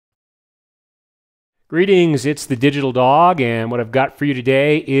Greetings, it's the Digital Dog, and what I've got for you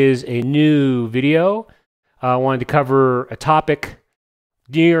today is a new video. I wanted to cover a topic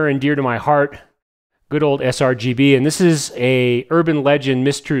near and dear to my heart, good old sRGB, and this is a urban legend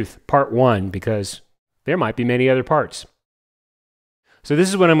mistruth part 1, because there might be many other parts. So this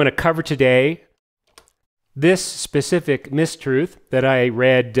is what I'm going to cover today. This specific mistruth that I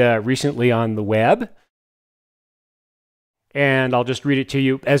read recently on the web. And I'll just read it to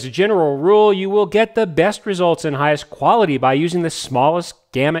you. As a general rule, you will get the best results and highest quality by using the smallest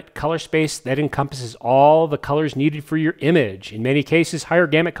gamut color space that encompasses all the colors needed for your image. In many cases, higher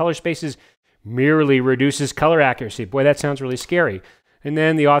gamut color spaces merely reduces color accuracy. Boy, that sounds really scary. And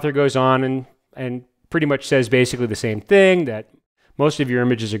then the author goes on and pretty much says basically the same thing, that most of your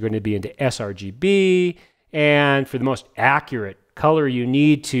images are going to be into sRGB, and for the most accurate color you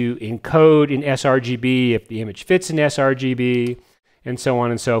need to encode in sRGB if the image fits in sRGB, and so on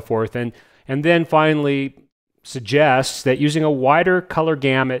and so forth. And then finally suggests that using a wider color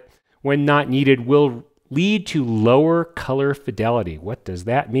gamut when not needed will lead to lower color fidelity. What does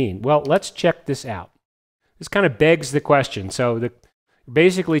that mean? Well, let's check this out. This kind of begs the question. So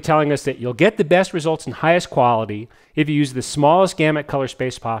basically telling us that you'll get the best results and highest quality if you use the smallest gamut color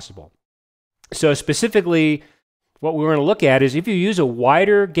space possible. So specifically, what we're going to look at is if you use a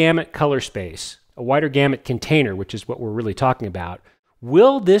wider gamut color space, a wider gamut container, which is what we're really talking about,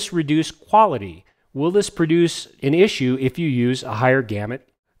 will this reduce quality? Will this produce an issue if you use a higher gamut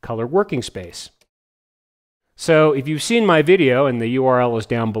color working space? So if you've seen my video, and the URL is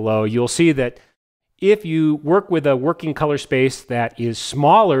down below, you'll see that if you work with a working color space that is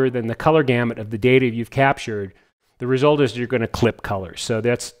smaller than the color gamut of the data you've captured, the result is you're going to clip colors. So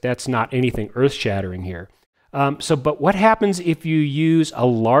that's not anything earth-shattering here. But what happens if you use a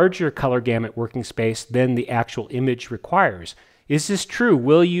larger color gamut working space than the actual image requires? Is this true?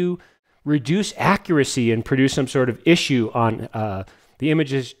 Will you reduce accuracy and produce some sort of issue on the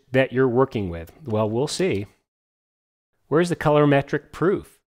images that you're working with? Well, we'll see. Where's the colorimetric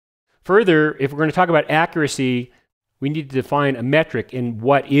proof? Further, if we're going to talk about accuracy, we need to define a metric in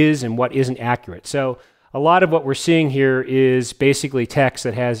what is and what isn't accurate. So a lot of what we're seeing here is basically text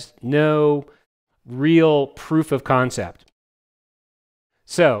that has no real proof of concept.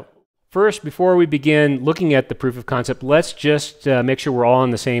 So first, before we begin looking at the proof of concept, let's just make sure we're all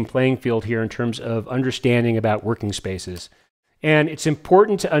on the same playing field here in terms of understanding about working spaces. And it's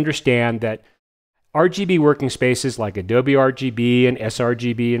important to understand that RGB working spaces like Adobe RGB and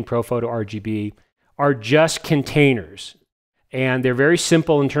sRGB and ProPhoto RGB are just containers. And they're very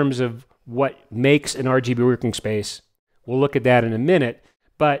simple in terms of what makes an RGB working space. We'll look at that in a minute.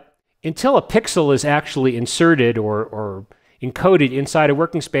 But until a pixel is actually inserted or encoded inside a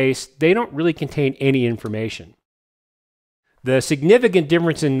working space, they don't really contain any information. The significant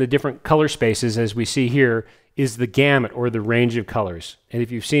difference in the different color spaces, as we see here, is the gamut, or the range of colors. And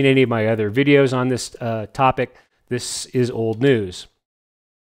if you've seen any of my other videos on this topic, this is old news.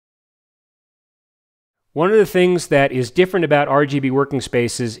 One of the things that is different about RGB working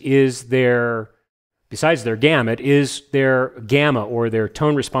spaces is besides their gamut, is their gamma, or their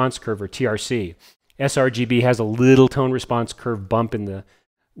tone response curve, or TRC. sRGB has a little tone response curve bump in the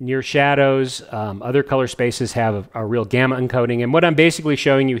near shadows. Other color spaces have a real gamma encoding. And what I'm basically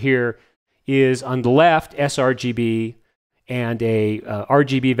showing you here is on the left, sRGB and a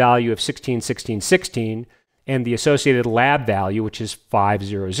RGB value of 16, 16, 16, and the associated lab value, which is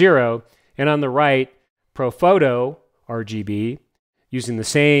 500. And on the right, ProPhoto RGB, using the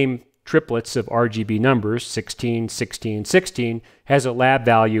same triplets of RGB numbers, 16, 16, 16, has a lab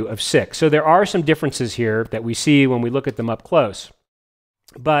value of 6. So there are some differences here that we see when we look at them up close.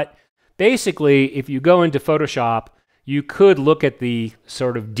 But basically, if you go into Photoshop, you could look at the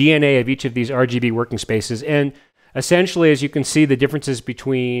sort of DNA of each of these RGB working spaces. And essentially, as you can see, the differences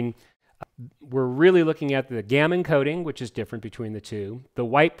between, we're really looking at the gamma encoding, which is different between the two, the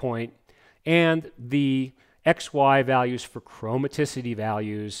white point, and the XY values for chromaticity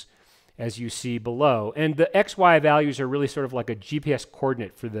values, as you see below. And the XY values are really sort of like a GPS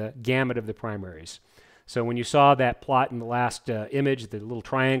coordinate for the gamut of the primaries. So when you saw that plot in the last image, the little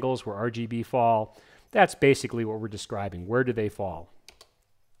triangles where RGB fall, that's basically what we're describing. Where do they fall?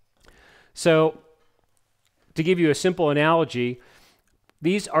 So to give you a simple analogy,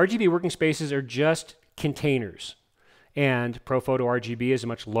 these RGB working spaces are just containers. And ProPhoto RGB is a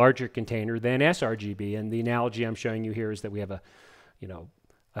much larger container than sRGB. And the analogy I'm showing you here is that we have a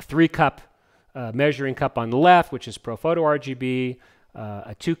 3-cup measuring cup on the left, which is ProPhoto RGB,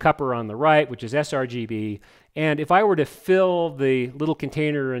 a 2-cupper on the right, which is sRGB. And if I were to fill the little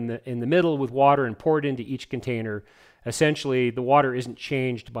container in the middle with water and pour it into each container, essentially the water isn't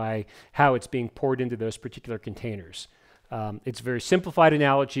changed by how it's being poured into those particular containers. It's a very simplified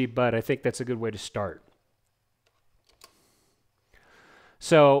analogy, but I think that's a good way to start.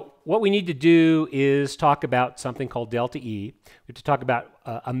 So what we need to do is talk about something called delta E. We have to talk about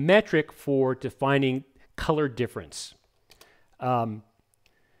a metric for defining color difference.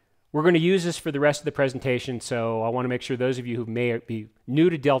 We're going to use this for the rest of the presentation, so I want to make sure those of you who may be new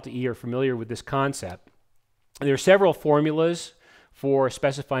to delta E are familiar with this concept. There are several formulas for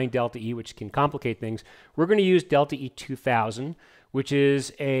specifying delta E, which can complicate things. We're going to use delta E 2000, which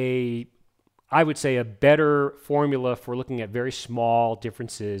is I would say a better formula for looking at very small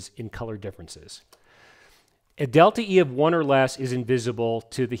differences in color differences. A delta E of 1 or less is invisible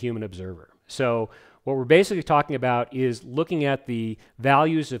to the human observer. So what we're basically talking about is looking at the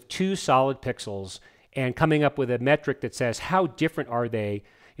values of 2 solid pixels and coming up with a metric that says how different are they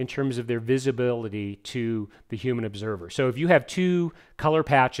in terms of their visibility to the human observer. So if you have 2 color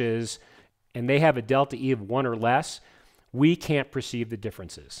patches and they have a delta E of 1 or less, we can't perceive the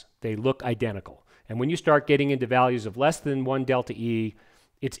differences. They look identical. And when you start getting into values of less than 1 delta E,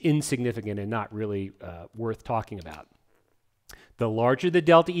 it's insignificant and not really worth talking about. The larger the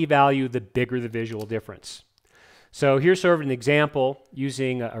delta E value, the bigger the visual difference. So here's sort of an example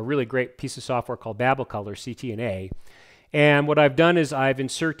using a really great piece of software called BableColor, CT&A. And what I've done is I've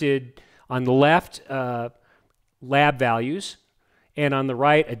inserted on the left lab values and on the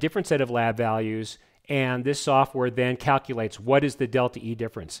right a different set of lab values, and this software then calculates what is the delta E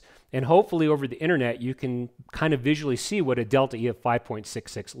difference. And hopefully over the internet you can kind of visually see what a delta E of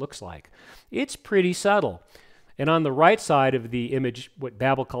 5.66 looks like. It's pretty subtle. And on the right side of the image, what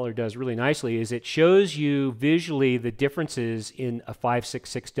BableColor does really nicely is it shows you visually the differences in a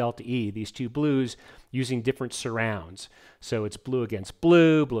 566 delta E, these 2 blues, using different surrounds. So it's blue against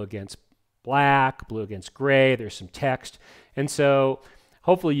blue, blue against black, blue against gray, there's some text. And so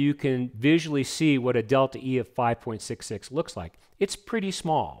hopefully you can visually see what a delta E of 5.66 looks like. It's pretty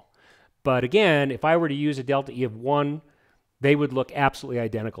small. But again, if I were to use a delta E of 1, they would look absolutely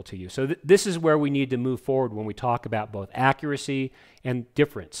identical to you. So this is where we need to move forward when we talk about both accuracy and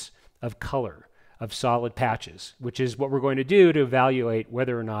difference of color of solid patches, which is what we're going to do to evaluate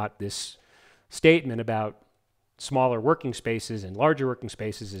whether or not this statement about smaller working spaces and larger working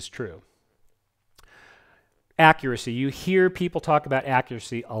spaces is true. Accuracy. You hear people talk about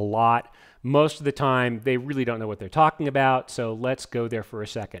accuracy a lot. Most of the time, they really don't know what they're talking about, so let's go there for a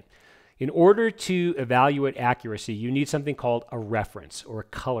second. In order to evaluate accuracy, you need something called a reference or a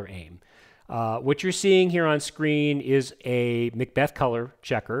color aim. What you're seeing here on screen is a Macbeth color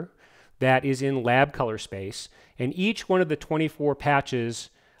checker that is in lab color space, and each one of the 24 patches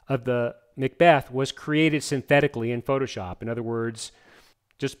of the Macbeth was created synthetically in Photoshop. In other words,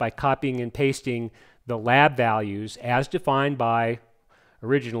 just by copying and pasting the lab values as defined by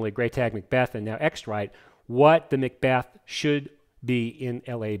originally Greytag Macbeth and now Xrite, what the Macbeth should be in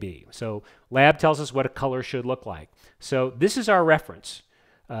LAB. So lab tells us what a color should look like. So this is our reference.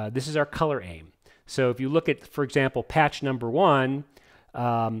 This is our color aim. So if you look at, for example, patch number 1,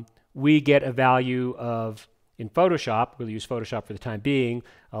 we get a value of, in Photoshop, we'll use Photoshop for the time being,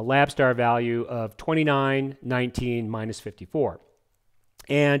 a lab star value of 29, 19, minus 54.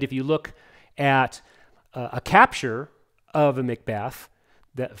 And if you look at a capture of a Macbeth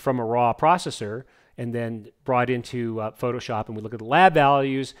from a raw processor, and then brought into Photoshop, and we look at the lab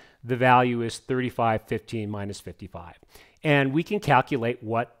values, the value is 35, 15, minus 55. And we can calculate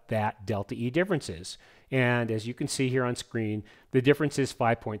what that delta E difference is. And as you can see here on screen, the difference is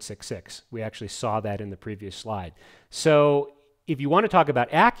 5.66. We actually saw that in the previous slide. So if you want to talk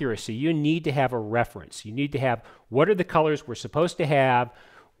about accuracy, you need to have a reference. You need to have what are the colors we're supposed to have,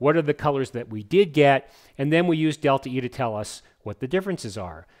 what are the colors that we did get, and then we use delta E to tell us what the differences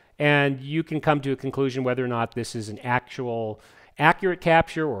are. And you can come to a conclusion whether or not this is an actual accurate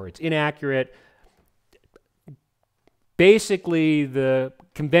capture or it's inaccurate. Basically, the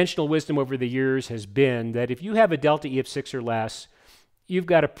conventional wisdom over the years has been that if you have a delta E of 6 or less, you've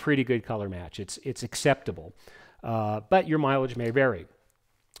got a pretty good color match. It's acceptable, but your mileage may vary.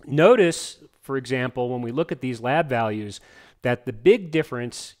 Notice, for example, when we look at these lab values, that the big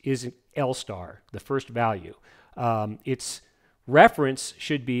difference is L star, the first value. Its reference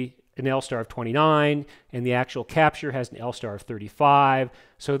should be an L star of 29, and the actual capture has an L star of 35.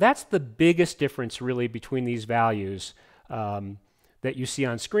 So that's the biggest difference really between these values that you see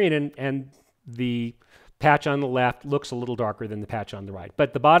on screen, and the patch on the left looks a little darker than the patch on the right.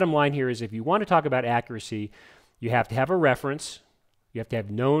 But the bottom line here is if you want to talk about accuracy, you have to have a reference, you have to have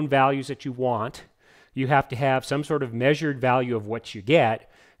known values that you want, you have to have some sort of measured value of what you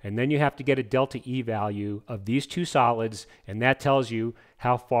get, and then you have to get a delta E value of these two solids, and that tells you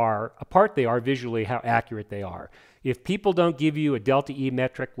how far apart they are visually, how accurate they are. If people don't give you a delta E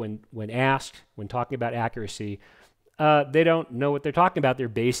metric when asked, when talking about accuracy, they don't know what they're talking about. They're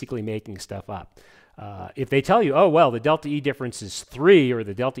basically making stuff up. If they tell you, oh, well, the delta E difference is 3 or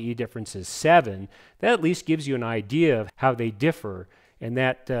the delta E difference is 7, that at least gives you an idea of how they differ, and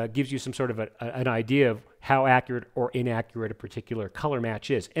that gives you some sort of an idea of how accurate or inaccurate a particular color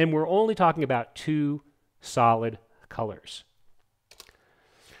match is. And we're only talking about 2 solid colors.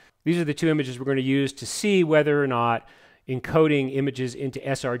 These are the 2 images we're going to use to see whether or not encoding images into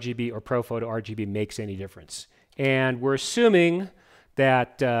sRGB or ProPhoto RGB makes any difference. And we're assuming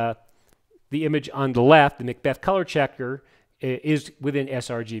that the image on the left, the Macbeth color checker, is within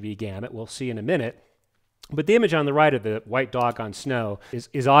sRGB gamut. We'll see in a minute. But the image on the right of the white dog on snow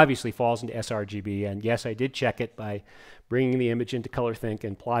is obviously falls into sRGB. And yes, I did check it by bringing the image into ColorThink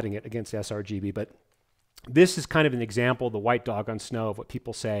and plotting it against sRGB. But this is kind of an example, the white dog on snow, of what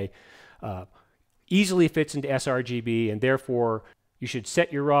people say easily fits into sRGB, and therefore you should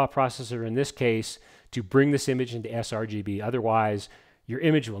set your raw processor in this case to bring this image into sRGB. Otherwise, your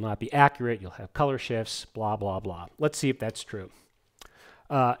image will not be accurate. You'll have color shifts, blah, blah, blah. Let's see if that's true.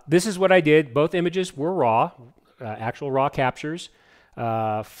 This is what I did. Both images were raw, actual raw captures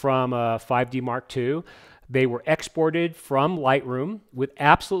from 5D Mark II. They were exported from Lightroom with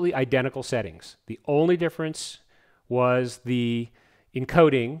absolutely identical settings. The only difference was the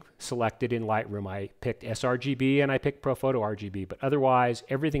encoding selected in Lightroom. I picked sRGB and I picked ProPhoto RGB, but otherwise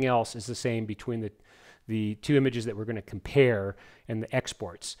everything else is the same between the 2 images that we're going to compare and the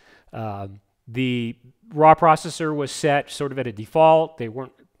exports. The raw processor was set sort of at a default.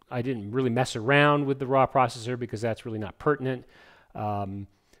 I didn't really mess around with the raw processor because that's really not pertinent.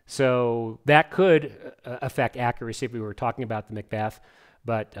 So that could affect accuracy if we were talking about the Macbeth,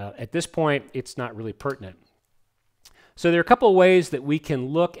 but at this point it's not really pertinent. So there are a couple of ways that we can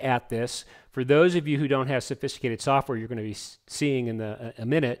look at this. For those of you who don't have sophisticated software you're going to be seeing in a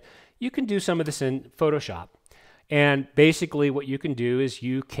minute, you can do some of this in Photoshop. And basically what you can do is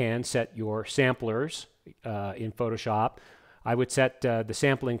you can set your samplers in Photoshop. I would set the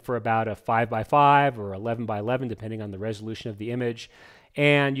sampling for about a 5x5 or 11x11 depending on the resolution of the image.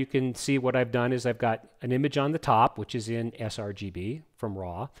 And you can see what I've done is I've got an image on the top, which is in sRGB from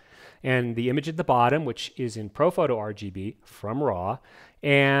RAW, and the image at the bottom, which is in ProPhoto RGB from RAW,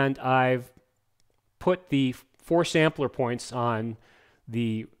 and I've put the 4 sampler points on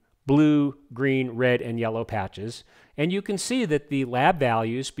the blue, green, red, and yellow patches, and you can see that the lab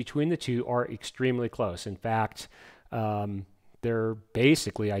values between the 2 are extremely close. In fact, they're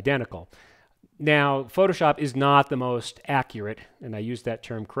basically identical. Now, Photoshop is not the most accurate, and I use that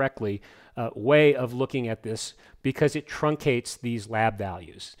term correctly, way of looking at this because it truncates these lab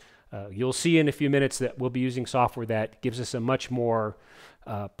values. You'll see in a few minutes that we'll be using software that gives us a much more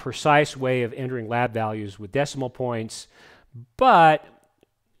precise way of entering lab values with decimal points. But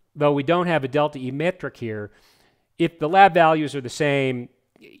though we don't have a delta E metric here, if the lab values are the same,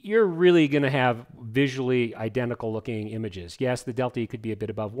 you're really going to have visually identical looking images. Yes, the delta E could be a bit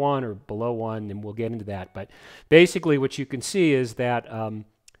above 1 or below 1, and we'll get into that. But basically what you can see is that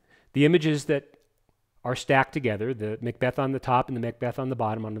the images that are stacked together, the Macbeth on the top and the Macbeth on the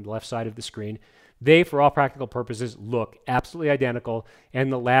bottom on the left side of the screen, they, for all practical purposes, look absolutely identical,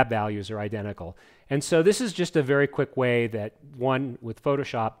 and the lab values are identical. And so this is just a very quick way that one with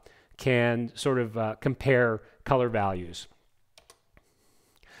Photoshop can sort of compare color values.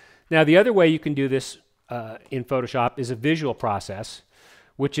 Now, the other way you can do this in Photoshop is a visual process,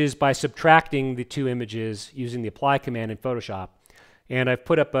 which is by subtracting the 2 images using the apply command in Photoshop. And I've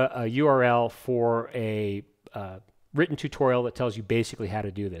put up a URL for a written tutorial that tells you basically how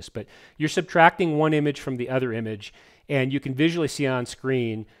to do this. But you're subtracting one image from the other image, and you can visually see on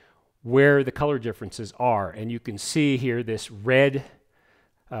screen where the color differences are. And you can see here this red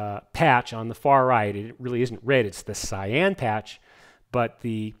patch on the far right. It really isn't red, it's the cyan patch, but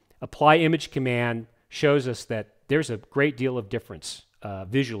the apply image command shows us that there's a great deal of difference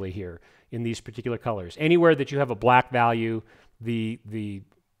visually here in these particular colors. Anywhere that you have a black value, the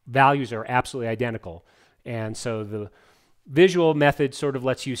values are absolutely identical. And so the visual method sort of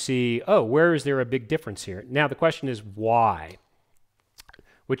lets you see, oh, where is there a big difference here? Now the question is why?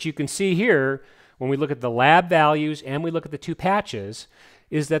 What you can see here when we look at the lab values and we look at the 2 patches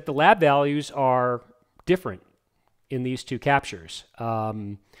is that the lab values are different in these 2 captures.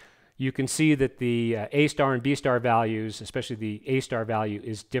 You can see that the A star and B star values, especially the A star value,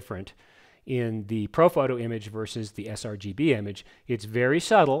 is different in the ProPhoto image versus the sRGB image. It's very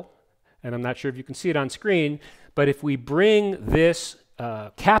subtle, and I'm not sure if you can see it on screen, but if we bring this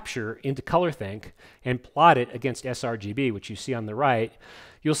capture into ColorThink and plot it against sRGB, which you see on the right,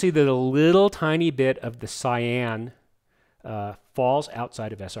 you'll see that a little tiny bit of the cyan falls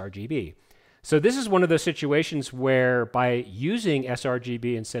outside of sRGB. So this is one of those situations where by using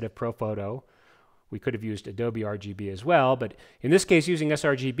sRGB instead of ProPhoto, we could have used Adobe RGB as well, but in this case using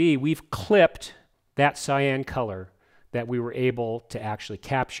sRGB, we've clipped that cyan color that we were able to actually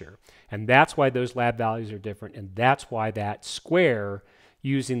capture. And that's why those lab values are different, and that's why that square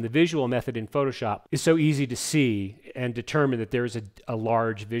using the visual method in Photoshop is so easy to see and determine that there is a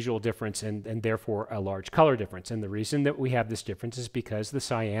large visual difference and therefore a large color difference. And the reason that we have this difference is because the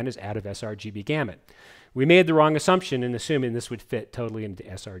cyan is out of sRGB gamut. We made the wrong assumption in assuming this would fit totally into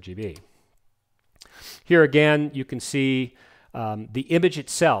sRGB. Here again, you can see the image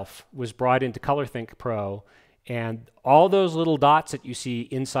itself was brought into ColorThink Pro, and all those little dots that you see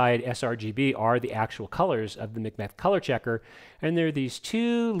inside sRGB are the actual colors of the Macbeth color checker, and there are these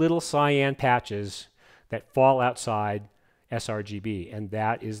two little cyan patches that fall outside sRGB, and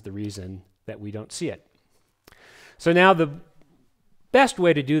that is the reason that we don't see it. So now the best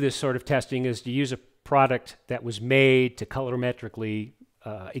way to do this sort of testing is to use a product that was made to colorimetrically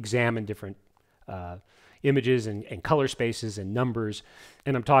examine different images and color spaces and numbers,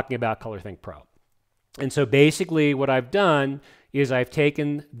 and I'm talking about ColorThink Pro. And so basically what I've done is I've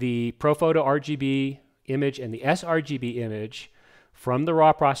taken the ProPhoto RGB image and the sRGB image from the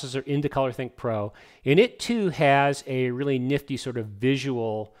raw processor into ColorThink Pro, and it too has a really nifty sort of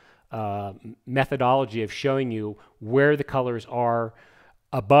visual methodology of showing you where the colors are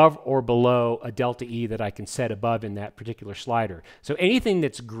above or below a delta E that I can set above in that particular slider. So anything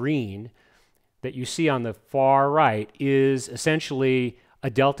that's green that you see on the far right is essentially a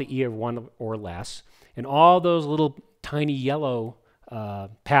delta E of 1 or less. And all those little tiny yellow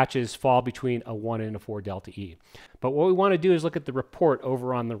patches fall between a 1 and a 4 delta E. But what we want to do is look at the report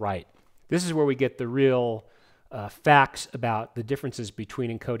over on the right. This is where we get the real facts about the differences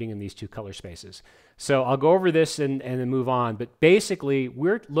between encoding in these two color spaces. So I'll go over this and then move on. But basically,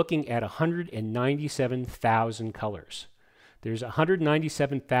 we're looking at 197,000 colors. There's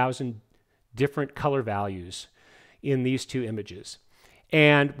 197,000 different color values in these two images.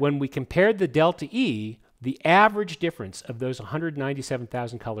 And when we compared the delta E, the average difference of those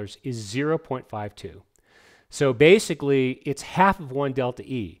 197,000 colors is 0.52. So basically, it's half of 1 delta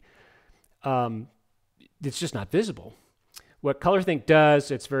E. It's just not visible. What ColorThink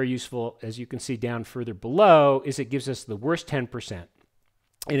does, it's very useful, as you can see down further below, is it gives us the worst 10%.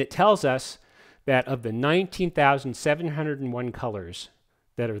 And it tells us that of the 19,701 colors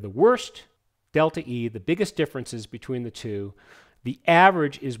that are the worst delta E, the biggest differences between the two, the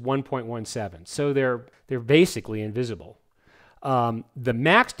average is 1.17, so they're basically invisible. The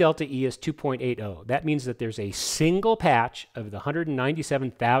max delta E is 2.80. That means that there's a single patch of the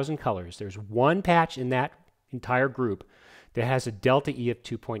 197,000 colors. There's one patch in that entire group that has a delta E of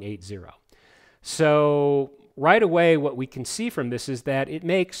 2.80. So right away, what we can see from this is that it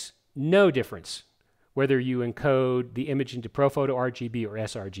makes no difference whether you encode the image into ProPhoto RGB or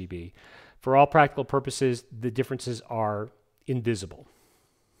sRGB. For all practical purposes, the differences are invisible.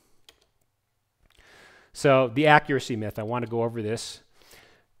 So the accuracy myth, I want to go over this.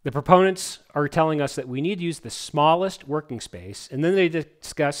 The proponents are telling us that we need to use the smallest working space, and then they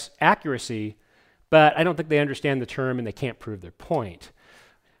discuss accuracy, but I don't think they understand the term and they can't prove their point.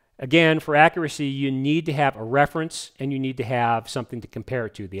 Again, for accuracy, you need to have a reference and you need to have something to compare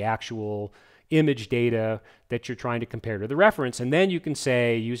it to, the actual image data that you're trying to compare to the reference, and then you can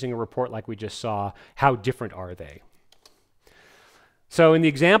say, using a report like we just saw, how different are they? So in the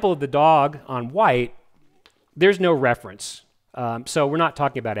example of the dog on white, there's no reference. So we're not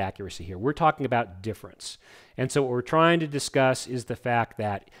talking about accuracy here. We're talking about difference. And so what we're trying to discuss is the fact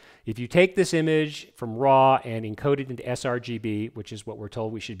that if you take this image from RAW and encode it into sRGB, which is what we're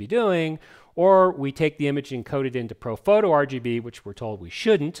told we should be doing, or we take the image and encode it into ProPhoto RGB, which we're told we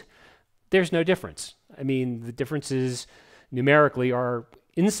shouldn't, there's no difference. I mean, the differences numerically are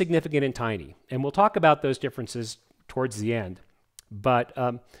insignificant and tiny. And we'll talk about those differences towards the end. But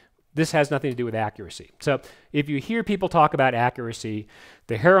this has nothing to do with accuracy. So if you hear people talk about accuracy,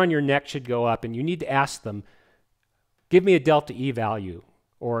 the hair on your neck should go up, and you need to ask them, give me a delta E value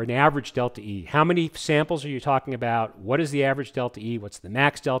or an average delta E. How many samples are you talking about? What is the average delta E? What's the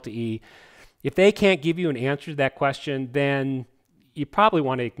max delta E? If they can't give you an answer to that question, then you probably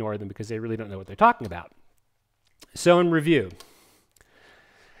want to ignore them because they really don't know what they're talking about. So in review,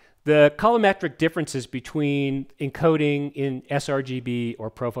 the colorimetric differences between encoding in sRGB or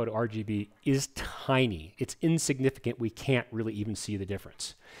ProPhoto RGB is tiny. It's insignificant. We can't really even see the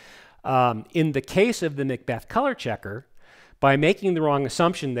difference. In the case of the Macbeth color checker, By making the wrong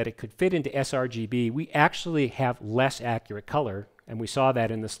assumption that it could fit into sRGB, we actually have less accurate color, and we saw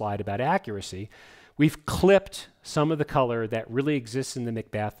that in the slide about accuracy. We've clipped some of the color that really exists in the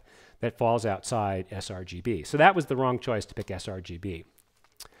Macbeth that falls outside sRGB. So that was the wrong choice to pick sRGB.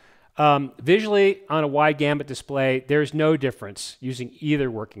 Visually, on a wide gamut display, there's no difference using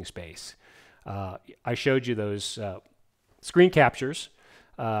either working space. I showed you those screen captures.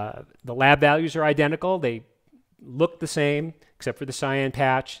 The lab values are identical. They look the same, except for the cyan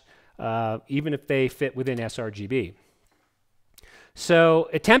patch, even if they fit within sRGB. So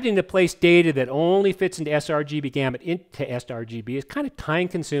attempting to place data that only fits into sRGB gamut into sRGB is kind of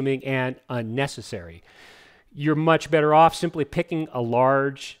time-consuming and unnecessary. You're much better off simply picking a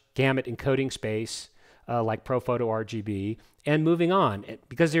large gamut encoding space like ProPhoto RGB and moving on,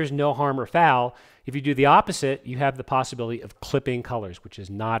 because there's no harm or foul. If you do the opposite, you have the possibility of clipping colors, which is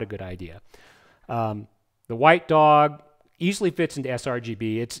not a good idea. The white dog easily fits into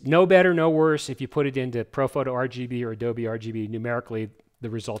sRGB. It's no better, no worse if you put it into ProPhoto RGB or Adobe RGB. Numerically, the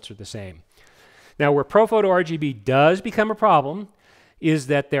results are the same. Now, where ProPhoto RGB does become a problem is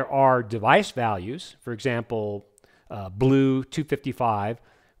that there are device values, for example, blue 255,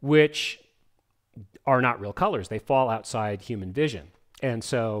 which are not real colors. They fall outside human vision. And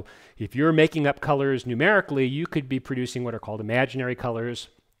so if you're making up colors numerically, you could be producing what are called imaginary colors,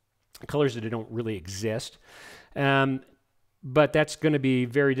 colors that don't really exist. But that's going to be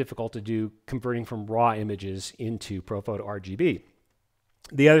very difficult to do, converting from raw images into ProPhoto RGB.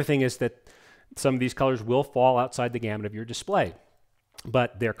 The other thing is that some of these colors will fall outside the gamut of your display.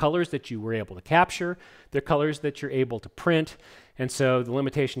 But they're colors that you were able to capture, they're colors that you're able to print, and so the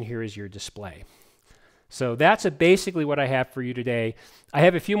limitation here is your display. So that's basically what I have for you today. I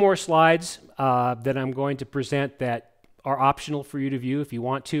have a few more slides that I'm going to present that are optional for you to view if you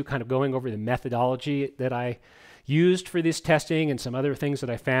want to, kind of going over the methodology that I used for this testing and some other things that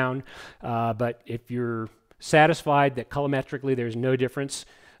I found. But if you're satisfied that colorimetrically there's no difference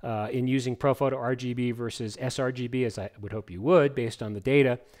in using ProPhoto RGB versus sRGB, as I would hope you would based on the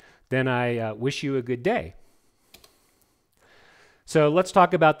data, then I wish you a good day. So let's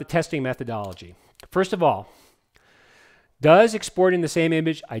talk about the testing methodology. First of all, does exporting the same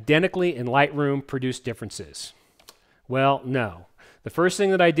image identically in Lightroom produce differences? Well, no. The first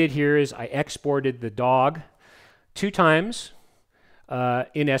thing that I did here is I exported the dog 2 times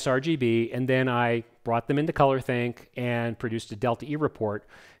in sRGB, and then I brought them into ColorThink and produced a delta E report.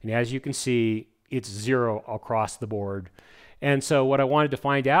 And as you can see, it's 0 across the board. And so what I wanted to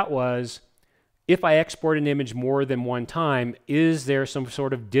find out was, if I export an image more than 1 time, is there some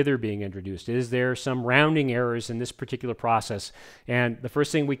sort of dither being introduced? Is there some rounding errors in this particular process? And the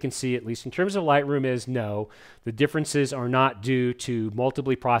first thing we can see, at least in terms of Lightroom, is no. The differences are not due to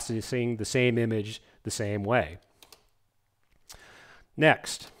multiply processing the same image the same way.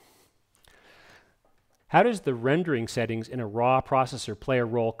 Next, how does the rendering settings in a raw processor play a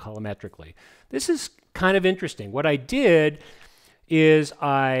role colorimetrically? This is kind of interesting. What I did is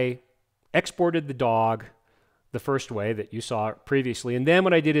I exported the dog the first way that you saw previously, and then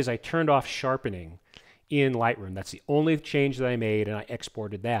what I did is I turned off sharpening in Lightroom. That's the only change that I made, and I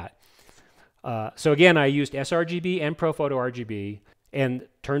exported that. So again, I used sRGB and ProPhoto RGB and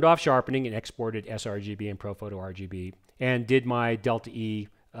turned off sharpening and exported sRGB and ProPhoto RGB and did my delta E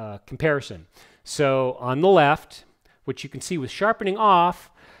comparison. So on the left, what you can see with sharpening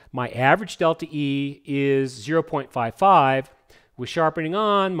off, my average delta E is 0.55. With sharpening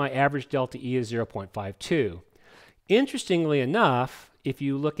on, my average delta E is 0.52. Interestingly enough, if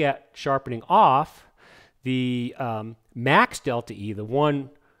you look at sharpening off, the max delta E, the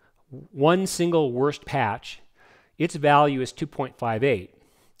one single worst patch, its value is 2.58.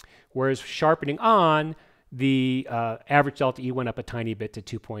 Whereas sharpening on, the average delta E went up a tiny bit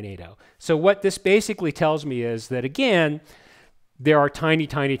to 2.80. So what this basically tells me is that, again, there are tiny,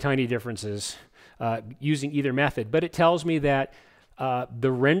 tiny, tiny differences using either method, but it tells me that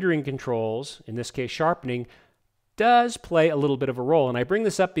the rendering controls, in this case sharpening, does play a little bit of a role. And I bring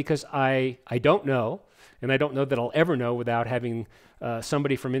this up because I don't know, and I don't know that I'll ever know without having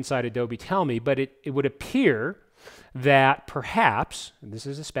somebody from inside Adobe tell me, but it would appear that perhaps, and this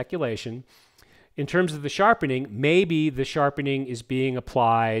is a speculation, in terms of the sharpening, maybe the sharpening is being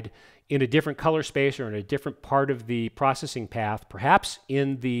applied in a different color space or in a different part of the processing path, perhaps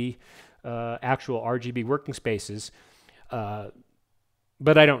in the actual RGB working spaces,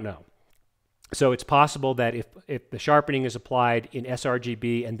 but I don't know. So it's possible that if the sharpening is applied in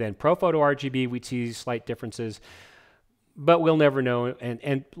sRGB and then ProPhoto RGB, we'd see slight differences, but we'll never know.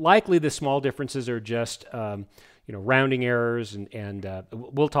 And likely the small differences are just rounding errors, and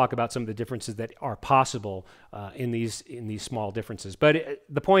we'll talk about some of the differences that are possible in these small differences. But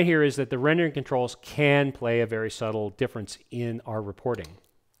the point here is that the rendering controls can play a very subtle difference in our reporting.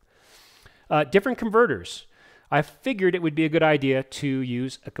 Different converters. I figured it would be a good idea to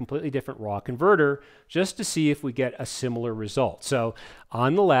use a completely different raw converter just to see if we get a similar result. So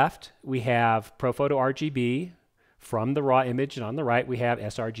on the left, we have ProPhoto RGB from the raw image, and on the right, we have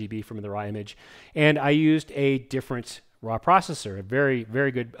sRGB from the raw image. And I used a different raw processor, a very,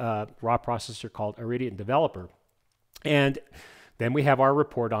 very good raw processor called Iridium Developer. And then we have our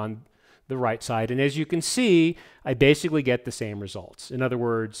report on the right side. And as you can see, I basically get the same results. In other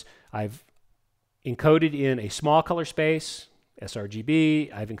words, I've encoded in a small color space,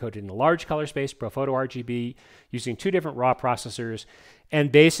 sRGB. I've encoded in a large color space, ProPhoto RGB, using two different raw processors.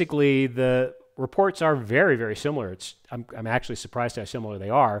 And basically, the reports are very, very similar. I'm actually surprised how similar they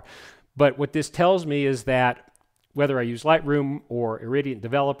are. But what this tells me is that whether I use Lightroom or Iridium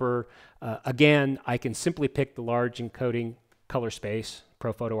Developer, again, I can simply pick the large encoding color space,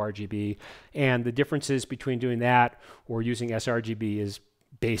 ProPhoto RGB, and the differences between doing that or using sRGB is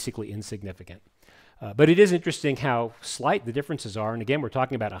basically insignificant. But it is interesting how slight the differences are. And again, we're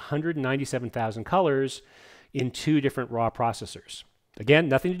talking about 197,000 colors in two different raw processors. Again,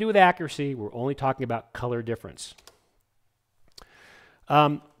 nothing to do with accuracy. We're only talking about color difference.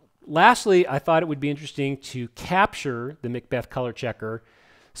 Lastly, I thought it would be interesting to capture the Macbeth color checker,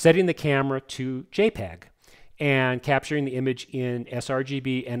 setting the camera to JPEG and capturing the image in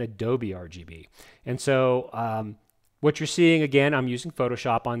sRGB and Adobe RGB. And so what you're seeing, again, I'm using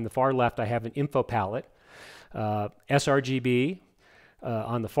Photoshop. On the far left, I have an info palette, sRGB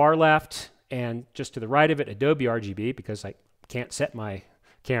on the far left, and just to the right of it, Adobe RGB, because I can't set my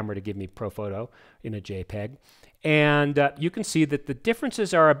camera to give me ProPhoto in a JPEG. And you can see that the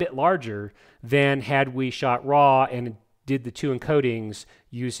differences are a bit larger than had we shot RAW and did the two encodings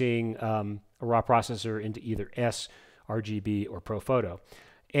using a RAW processor into either sRGB or ProPhoto.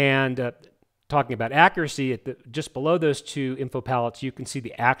 And talking about accuracy, just below those two info palettes, you can see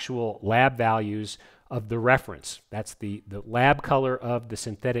the actual lab values of the reference. That's the lab color of the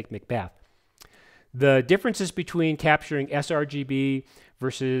synthetic Macbeth. The differences between capturing sRGB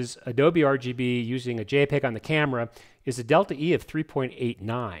versus Adobe RGB using a JPEG on the camera is a delta E of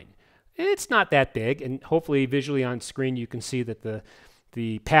 3.89. It's not that big, and hopefully visually on screen you can see that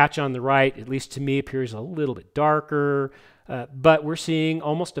the patch on the right, at least to me, appears a little bit darker. But we're seeing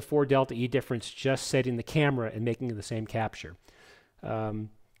almost a 4 delta E difference just setting the camera and making the same capture.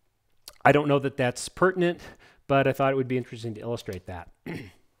 I don't know that that's pertinent, but I thought it would be interesting to illustrate that.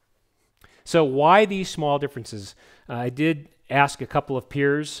 So why these small differences? I did ask a couple of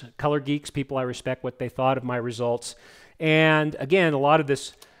peers, color geeks, people I respect, what they thought of my results. And again, a lot of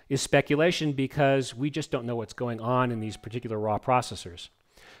this is speculation because we just don't know what's going on in these particular raw processors.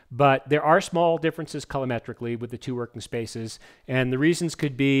 But there are small differences colorimetrically with the two working spaces, and the reasons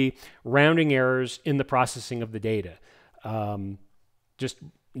could be rounding errors in the processing of the data. Just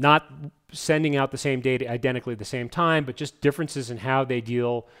not sending out the same data identically at the same time, but just differences in how they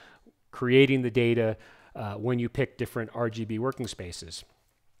deal creating the data when you pick different RGB working spaces.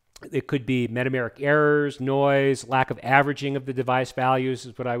 It could be metameric errors, noise, lack of averaging of the device values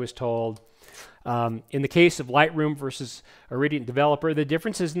is what I was told. In the case of Lightroom versus Iridium Developer, the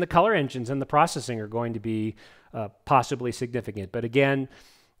differences in the color engines and the processing are going to be possibly significant. But again,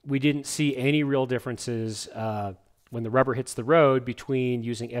 we didn't see any real differences when the rubber hits the road between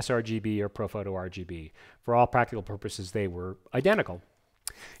using sRGB or ProPhoto RGB. For all practical purposes, they were identical.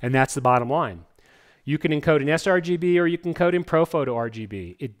 And that's the bottom line. You can encode in sRGB or you can encode in ProPhoto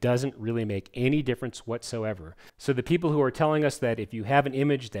RGB. It doesn't really make any difference whatsoever. So the people who are telling us that if you have an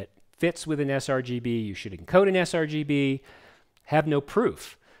image that fits with an sRGB, you should encode in sRGB, have no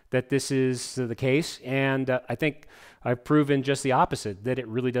proof that this is the case. And I think I've proven just the opposite, that it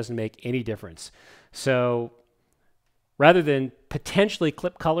really doesn't make any difference. So rather than potentially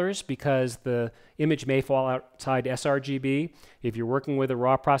clip colors because the image may fall outside sRGB, if you're working with a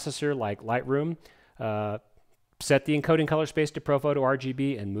raw processor like Lightroom, set the encoding color space to ProPhoto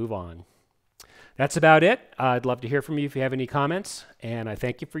RGB and move on. That's about it. I'd love to hear from you if you have any comments, and I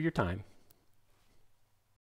thank you for your time.